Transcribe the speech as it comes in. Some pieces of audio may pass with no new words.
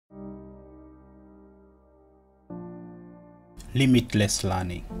Limitless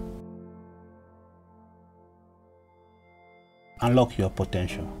learning. Unlock your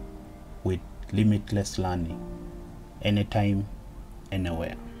potential with limitless learning, anytime,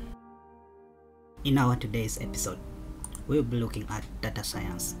 anywhere. In our today's episode, we'll be looking at data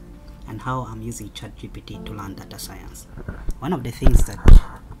science and how I'm using ChatGPT to learn data science. One of the things that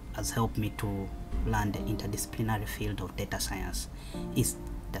has helped me to learn the interdisciplinary field of data science is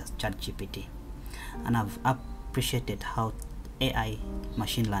the ChatGPT, and I've appreciated how AI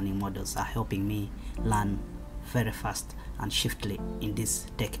machine learning models are helping me learn very fast and swiftly in this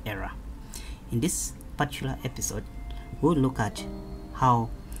tech era. In this particular episode, we'll look at how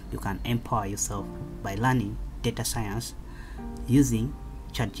you can empower yourself by learning data science using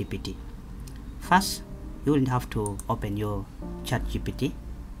ChatGPT. First, you will have to open your ChatGPT,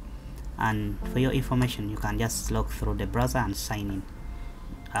 and for your information, you can just log through the browser and sign in.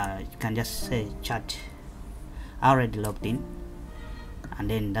 You can just say chat. I already logged in, and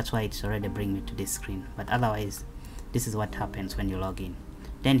then that's why it's already bring me to this screen. But otherwise, this is what happens when you log in.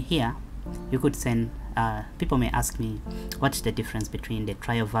 Then here you could send people may ask me what's the difference between the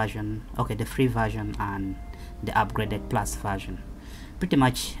trial version, the free version, and the upgraded plus version. Pretty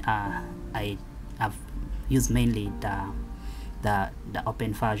much I have used mainly the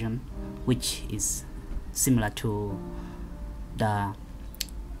open version, which is similar to the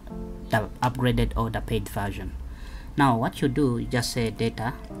upgraded or the paid version. Now what you do, you just say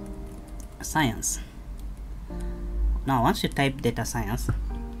data science. Now once you type data science,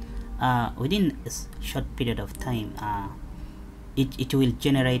 within a short period of time, it will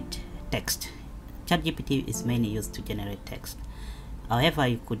generate text. ChatGPT is mainly used to generate text. However,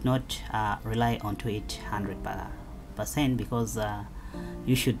 you could not rely onto it 100% because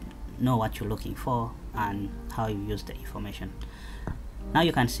you should know what you're looking for and how you use the information. Now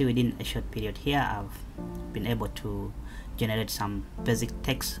you can see within a short period here, I've been able to generate some basic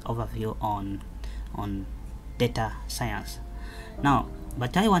text overview on data science. Now,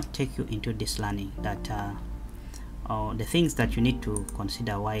 but I want to take you into this learning that the things that you need to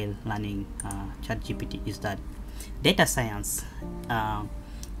consider while learning ChatGPT is that data science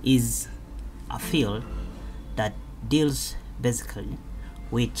is a field that deals basically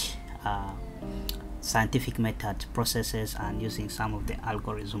with scientific method processes and using some of the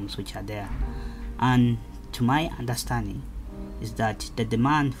algorithms which are there. And to my understanding is that the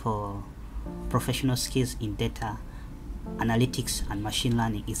demand for professional skills in data analytics and machine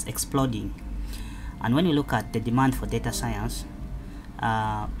learning is exploding. And when you look at the demand for data science,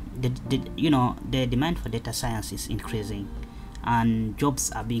 the demand for data science is increasing, and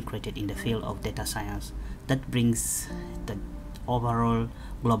jobs are being created in the field of data science. That brings the overall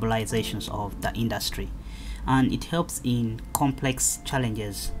globalizations of the industry, and it helps in complex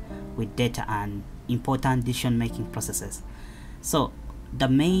challenges with data and important decision-making processes. So the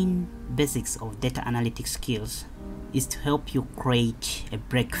main basics of data analytics skills is to help you create a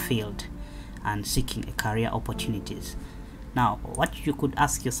break field and seeking a career opportunities. Now, what you could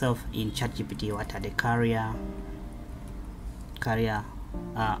ask yourself in ChatGPT, what are the career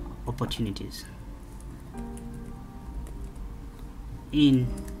opportunities in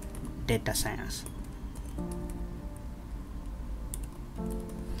data science?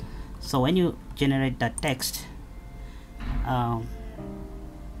 So when you generate that text,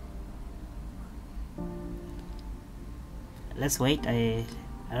 let's wait. I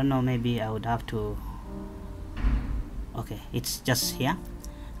don't know, maybe I would have to. Okay, it's just here,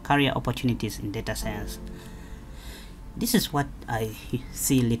 career opportunities in data science. This is what I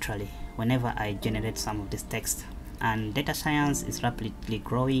see literally whenever I generate some of this text. And data science is rapidly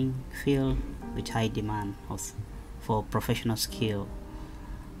growing field with high demand for professional skill.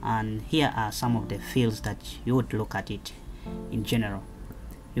 And here are some of the fields that you would look at it in general.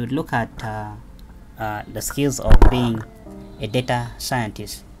 You would look at the skills of being a data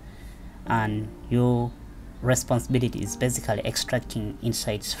scientist, and your responsibility is basically extracting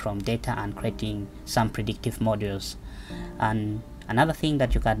insights from data and creating some predictive models. And another thing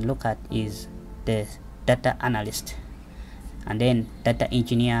that you can look at is the data analyst, and then data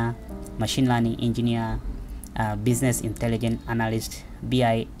engineer, machine learning engineer, business intelligence analyst,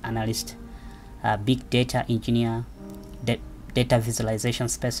 BI analyst, big data engineer, data visualization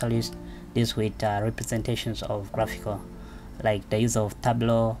specialist. This with representations of graphical, like the use of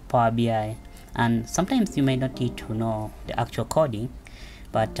Tableau, Power BI, and sometimes you may not need to know the actual coding,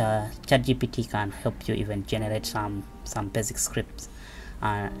 but ChatGPT can help you even generate some basic scripts.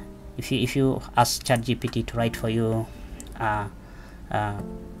 If you ask ChatGPT to write for you,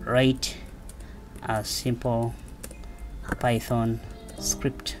 write a simple Python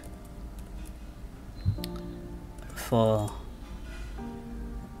script for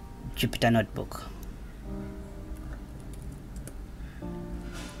Jupyter Notebook.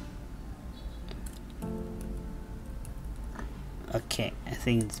 Okay, I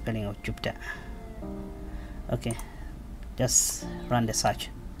think the spelling of Jupyter. Okay, just run the search.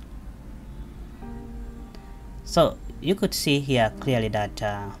 So you could see here clearly that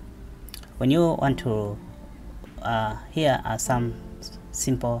when you want to here are some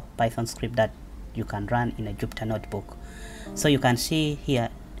simple Python script that you can run in a Jupyter Notebook. So you can see here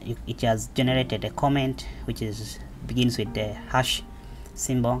it has generated a comment which is begins with the hash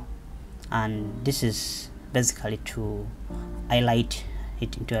symbol, and this is basically to highlight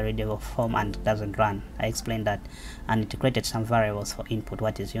it into a readable form and it doesn't run. I explained that, and it created some variables for input.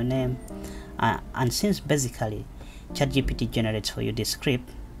 What is your name? And since basically ChatGPT generates for you this script,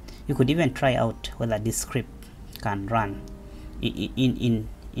 you could even try out whether this script can run in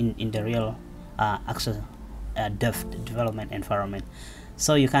the real actual development environment.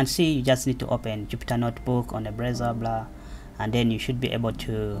 So you can see you just need to open Jupyter Notebook on the browser, blah, and then you should be able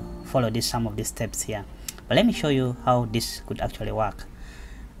to follow some of these steps here. But let me show you how this could actually work.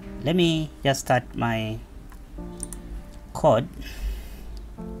 Let me just start my code.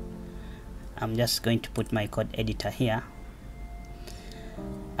 I'm just going to put my code editor here.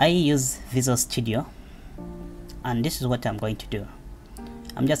 I use Visual Studio, and this is what I'm going to do.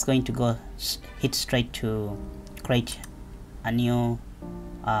 I'm just going to go hit straight to create a new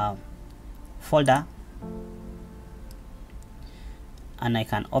folder, and I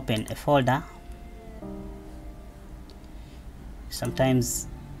can open a folder. Sometimes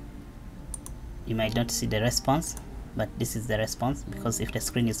you might not see the response, but this is the response because if the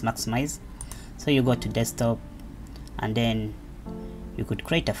screen is maximized. So you go to desktop, and then you could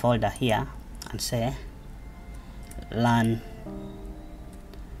create a folder here and say learn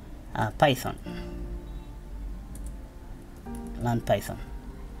Python. Learn Python.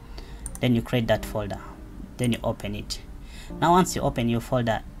 Then you create that folder, then you open it. Now once you open your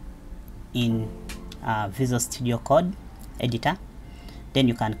folder in Visual Studio Code editor, then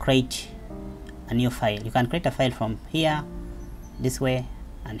you can create a new file. You can create a file from here, this way,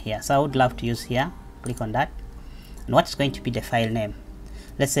 and here. So I would love to use here. Click on that, and what's going to be the file name?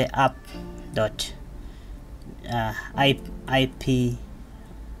 Let's say app.ipyn.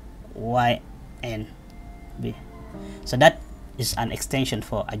 So that is an extension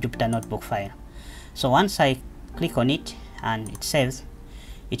for a Jupyter Notebook file. So once I click on it and it saves,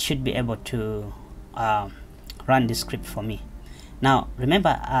 it should be able to run this script for me. Now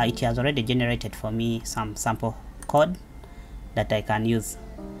remember, it has already generated for me some sample code that I can use,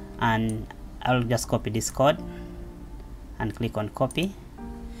 and I'll just copy this code and click on copy,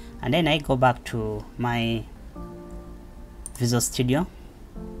 and then I go back to my Visual Studio,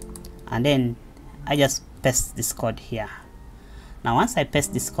 and then I just paste this code here. Now once I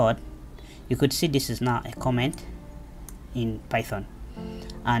paste this code, you could see this is now a comment in Python,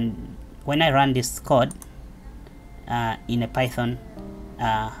 and when I run this code in a Python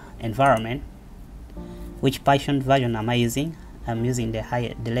environment, which Python version am I using? I'm using the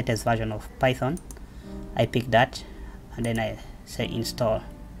latest version of Python. I pick that, and then I say install.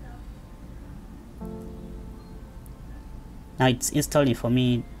 Now it's installing for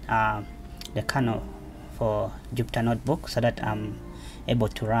me the kernel for Jupyter Notebook, so that I'm able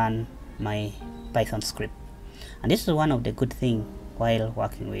to run my Python script. And this is one of the good things while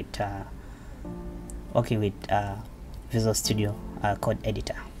working with Visual Studio Code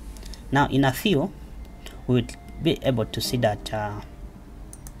Editor. Now in a few, we will be able to see that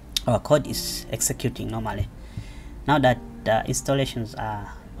our code is executing normally. Now that the installations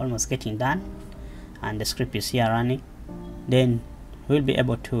are almost getting done and the script is here running, then we'll be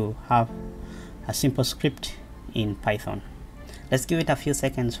able to have a simple script in Python. Let's give it a few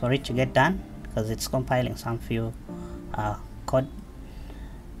seconds for it to get done, because it's compiling some few code.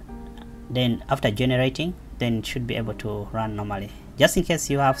 Then after generating, then it should be able to run normally. Just in case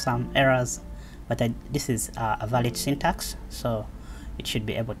you have some errors, but this is a valid syntax, so it should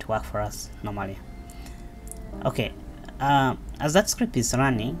be able to work for us normally. Okay, as that script is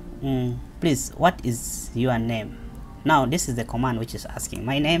running, please, what is your name? Now this is the command which is asking.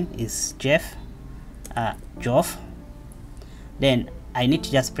 My name is Jeff, Joff. Then I need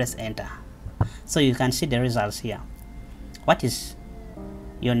to just press enter, so you can see the results here. What is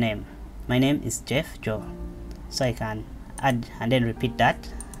your name? My name is Jeff Joe. So I can add and then repeat that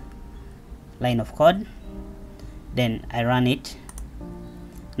line of code, then I run it.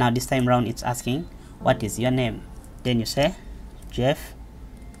 Now this time round it's asking what is your name, then you say Jeff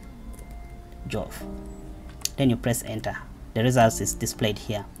Joff, then you press enter. The results is displayed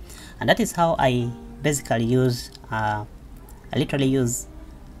here, and that is how I basically use I literally use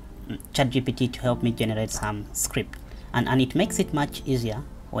ChatGPT to help me generate some script, and it makes it much easier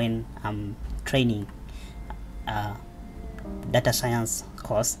when I'm training data science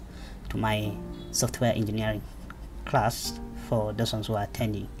course to my software engineering class for those ones who are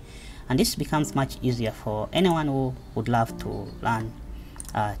attending. And this becomes much easier for anyone who would love to learn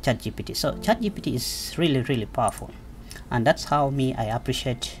ChatGPT. So ChatGPT is really powerful, and that's how I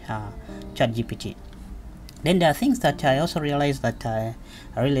appreciate ChatGPT. Then there are things that I also realized that I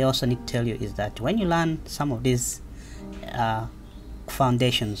really also need to tell you is that when you learn some of these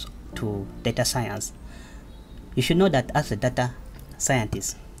foundations to data science, you should know that as a data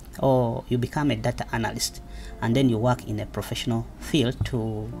scientist, or you become a data analyst, and then you work in a professional field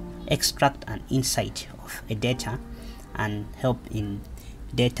to extract an insight of a data and help in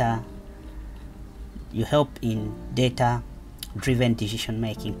data driven decision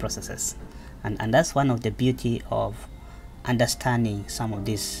making processes. And that's one of the beauty of understanding some of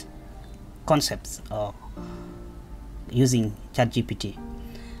these concepts or using ChatGPT.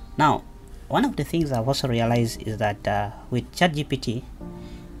 Now, one of the things I've also realized is that with ChatGPT,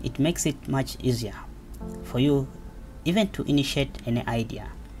 it makes it much easier for you even to initiate any idea.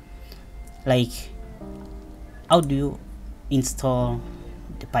 Like, how do you install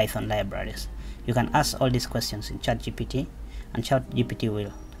the Python libraries? You can ask all these questions in ChatGPT, and ChatGPT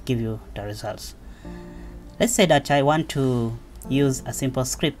will give you the results. Let's say that I want to use a simple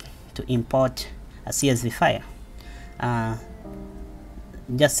script to import a CSV file.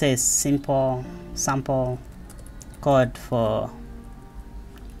 Just say simple sample code for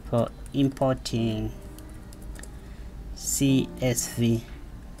importing CSV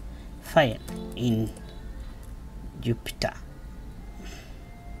file in Jupyter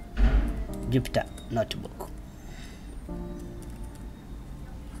notebook.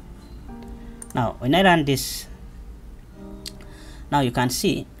 Now when I run this, now you can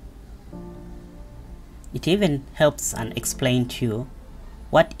see it even helps and explain to you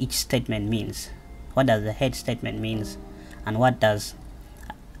what each statement means. What does the head statement means, and what does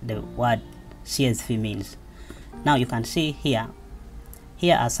the word CSV means. Now you can see here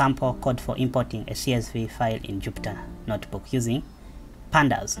are sample code for importing a CSV file in Jupyter notebook using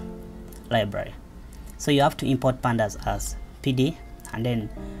pandas library. So you have to import pandas as PD, and then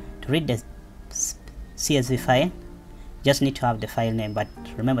to read the CSV file, just need to have the file name, but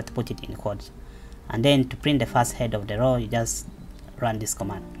remember to put it in quotes. And then to print the first head of the row, you just run this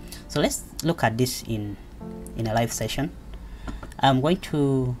command. So let's look at this in a live session. I'm going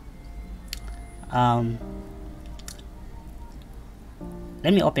to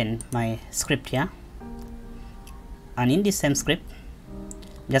let me open my script here, and in this same script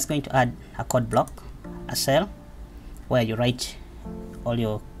I'm just going to add a code block, a cell where you write all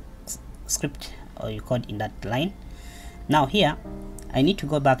your script or your code in that line. Now here I need to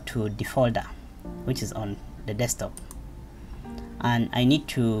go back to the folder which is on the desktop, and I need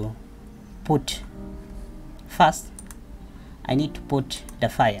to put first, I need to put the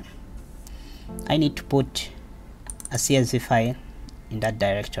file. I need to put a CSV file in that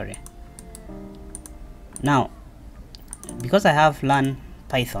directory. Now because I have learned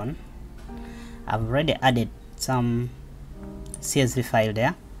Python, I've already added some CSV file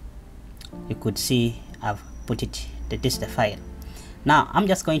there. You could see I've put it, this is the file. Now I'm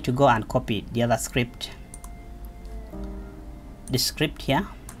just going to go and copy the other script, this script here,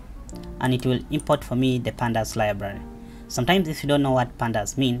 and it will import for me the pandas library. Sometimes if you don't know what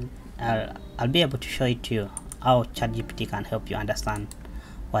pandas mean, I'll be able to show it to you how ChatGPT can help you understand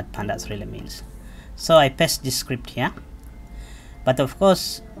what pandas really means. So I paste this script here, but of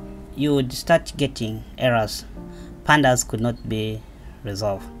course you would start getting errors. Pandas could not be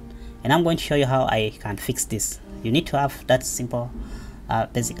resolved, and I'm going to show you how I can fix this. You need to have that simple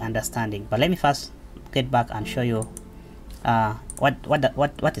basic understanding, but let me first get back and show you what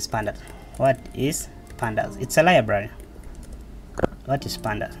is pandas. What is pandas? It's a library. What is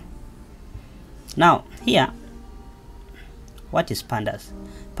pandas? Now here, what is pandas?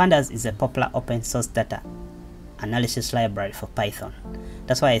 Pandas is a popular open source data analysis library for Python.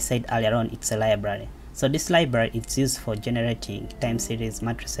 That's why I said earlier on it's a library. So this library is used for generating time series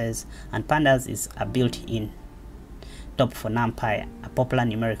matrices, and pandas is a built-in top for NumPy, a popular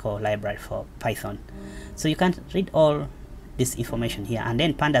numerical library for Python. So you can read all this information here, and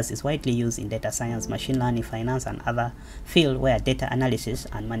then pandas is widely used in data science, machine learning, finance, and other fields where data analysis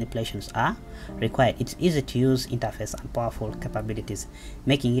and manipulations are required. It's easy to use interface and powerful capabilities,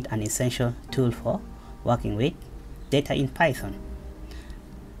 making it an essential tool for working with data in Python.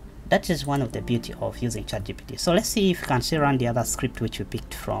 That is one of the beauty of using ChatGPT. So let's see if we can still run the other script which we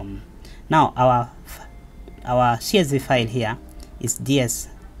picked from. Now our CSV file here is ds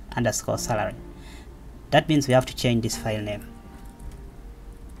underscore salary. That means we have to change this file name.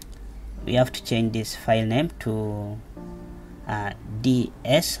 We have to change this file name to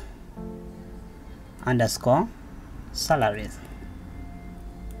ds underscore salaries.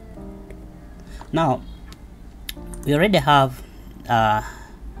 Now we already have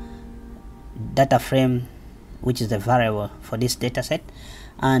data frame, which is the variable for this data set,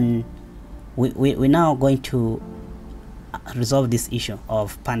 and we're now going to resolve this issue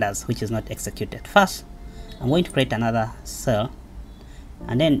of pandas which is not executed. First, I'm going to create another cell,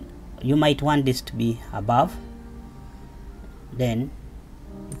 and then you might want this to be above. Then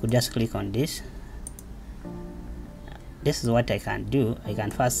you could just click on this. This is what I can do. I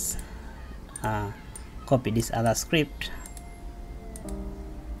can first copy this other script,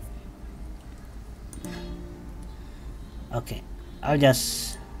 okay. I'll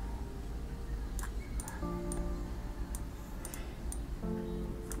just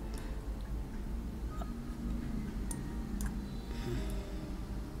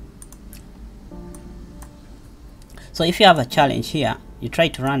so if you have a challenge here, you try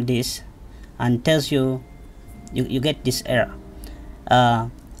to run this and tells you get this error.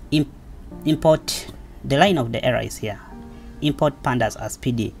 Import, the line of the error is here, import pandas as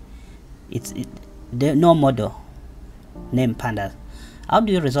PD. The no model name pandas. How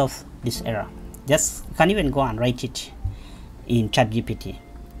do you resolve this error? Just, you can even go and write it in ChatGPT,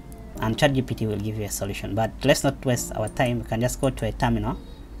 and ChatGPT will give you a solution. But let's not waste our time. We can just go to a terminal,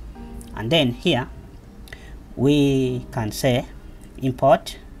 and then here we can say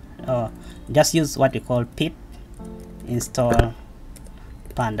import, just use what we call pip install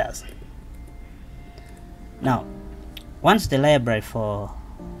pandas. Now once the library for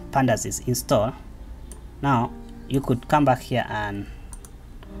pandas is installed, now you could come back here and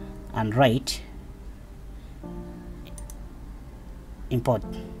write import.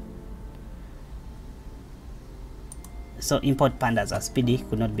 So import pandas as PD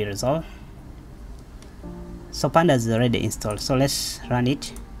could not be resolved. So pandas is already installed, so let's run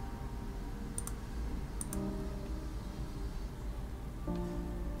it.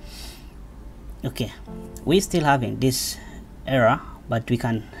 Okay, we're still having this error, but we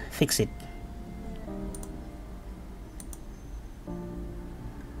can fix it.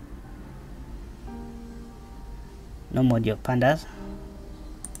 No module pandas,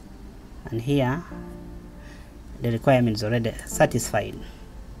 and here the requirement is already satisfied.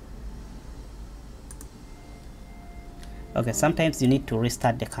 Okay, sometimes you need to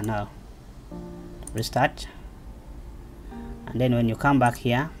restart the kernel. Restart, and then when you come back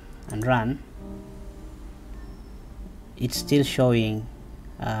here and run, it's still showing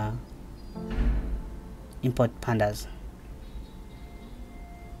import pandas.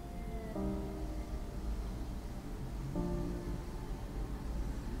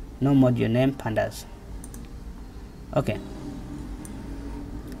 No module name pandas. Okay,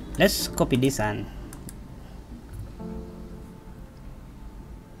 let's copy this and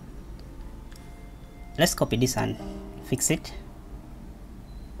fix it.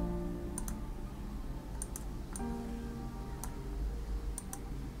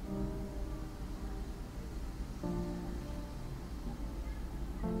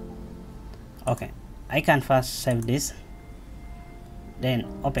 Okay, I can first save this, then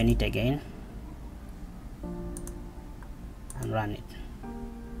open it again and run it.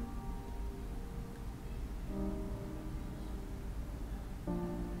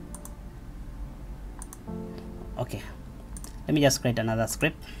 Okay, let me just create another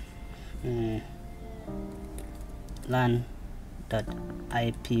script. learn.ipynb.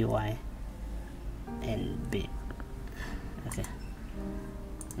 Okay,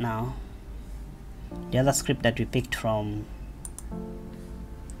 now the other script that we picked from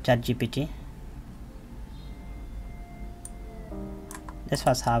ChatGPT, let's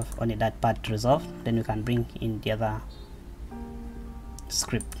first have only that part resolved, then we can bring in the other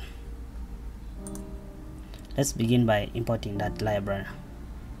script. Let's begin by importing that library.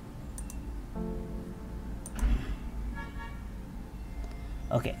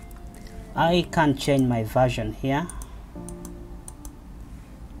 Okay, I can change my version here.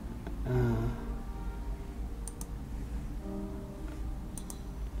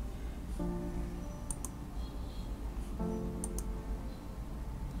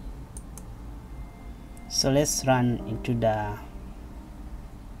 So let's run into the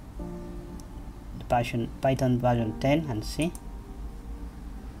Python version 10 and see.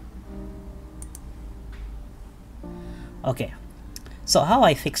 Okay, so how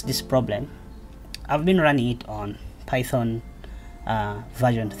I fix this problem, I've been running it on Python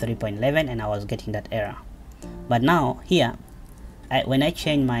version 3.11 and I was getting that error. But now here when I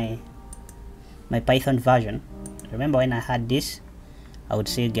change my Python version, remember when I had this, I would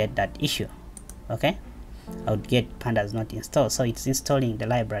still get that issue. Okay, I would get pandas not installed. So it's installing the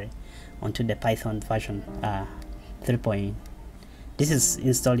library onto the Python version 3. This is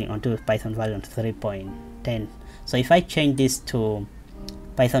installing onto Python version 3.10. So if I change this to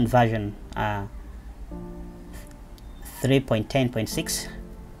Python version 3.10.6,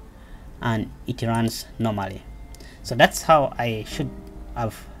 and it runs normally. So that's how I should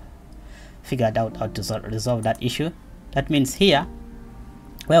have figured out how to resolve that issue. That means here,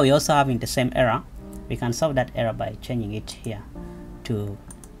 where we're also having the same error, we can solve that error by changing it here to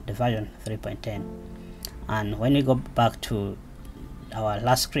the version 3.10. And when we go back to our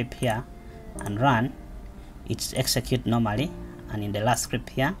last script here and run, it's execute normally, and in the last script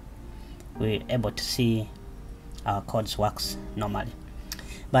here, we're able to see our codes works normally.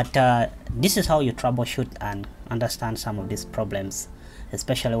 But this is how you troubleshoot and understand some of these problems,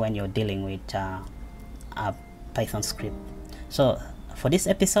 especially when you're dealing with a Python script. So for this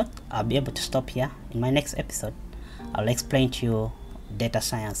episode, I'll be able to stop here. In my next episode, I'll explain to you data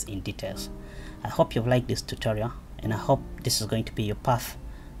science in details. I hope you've liked this tutorial, and I hope this is going to be your path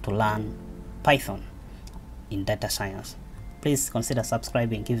to learn Python in data science. Please consider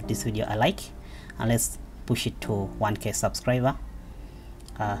subscribing, give this video a like, and let's push it to 1K subscriber.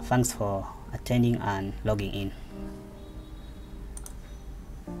 Thanks for attending and logging in.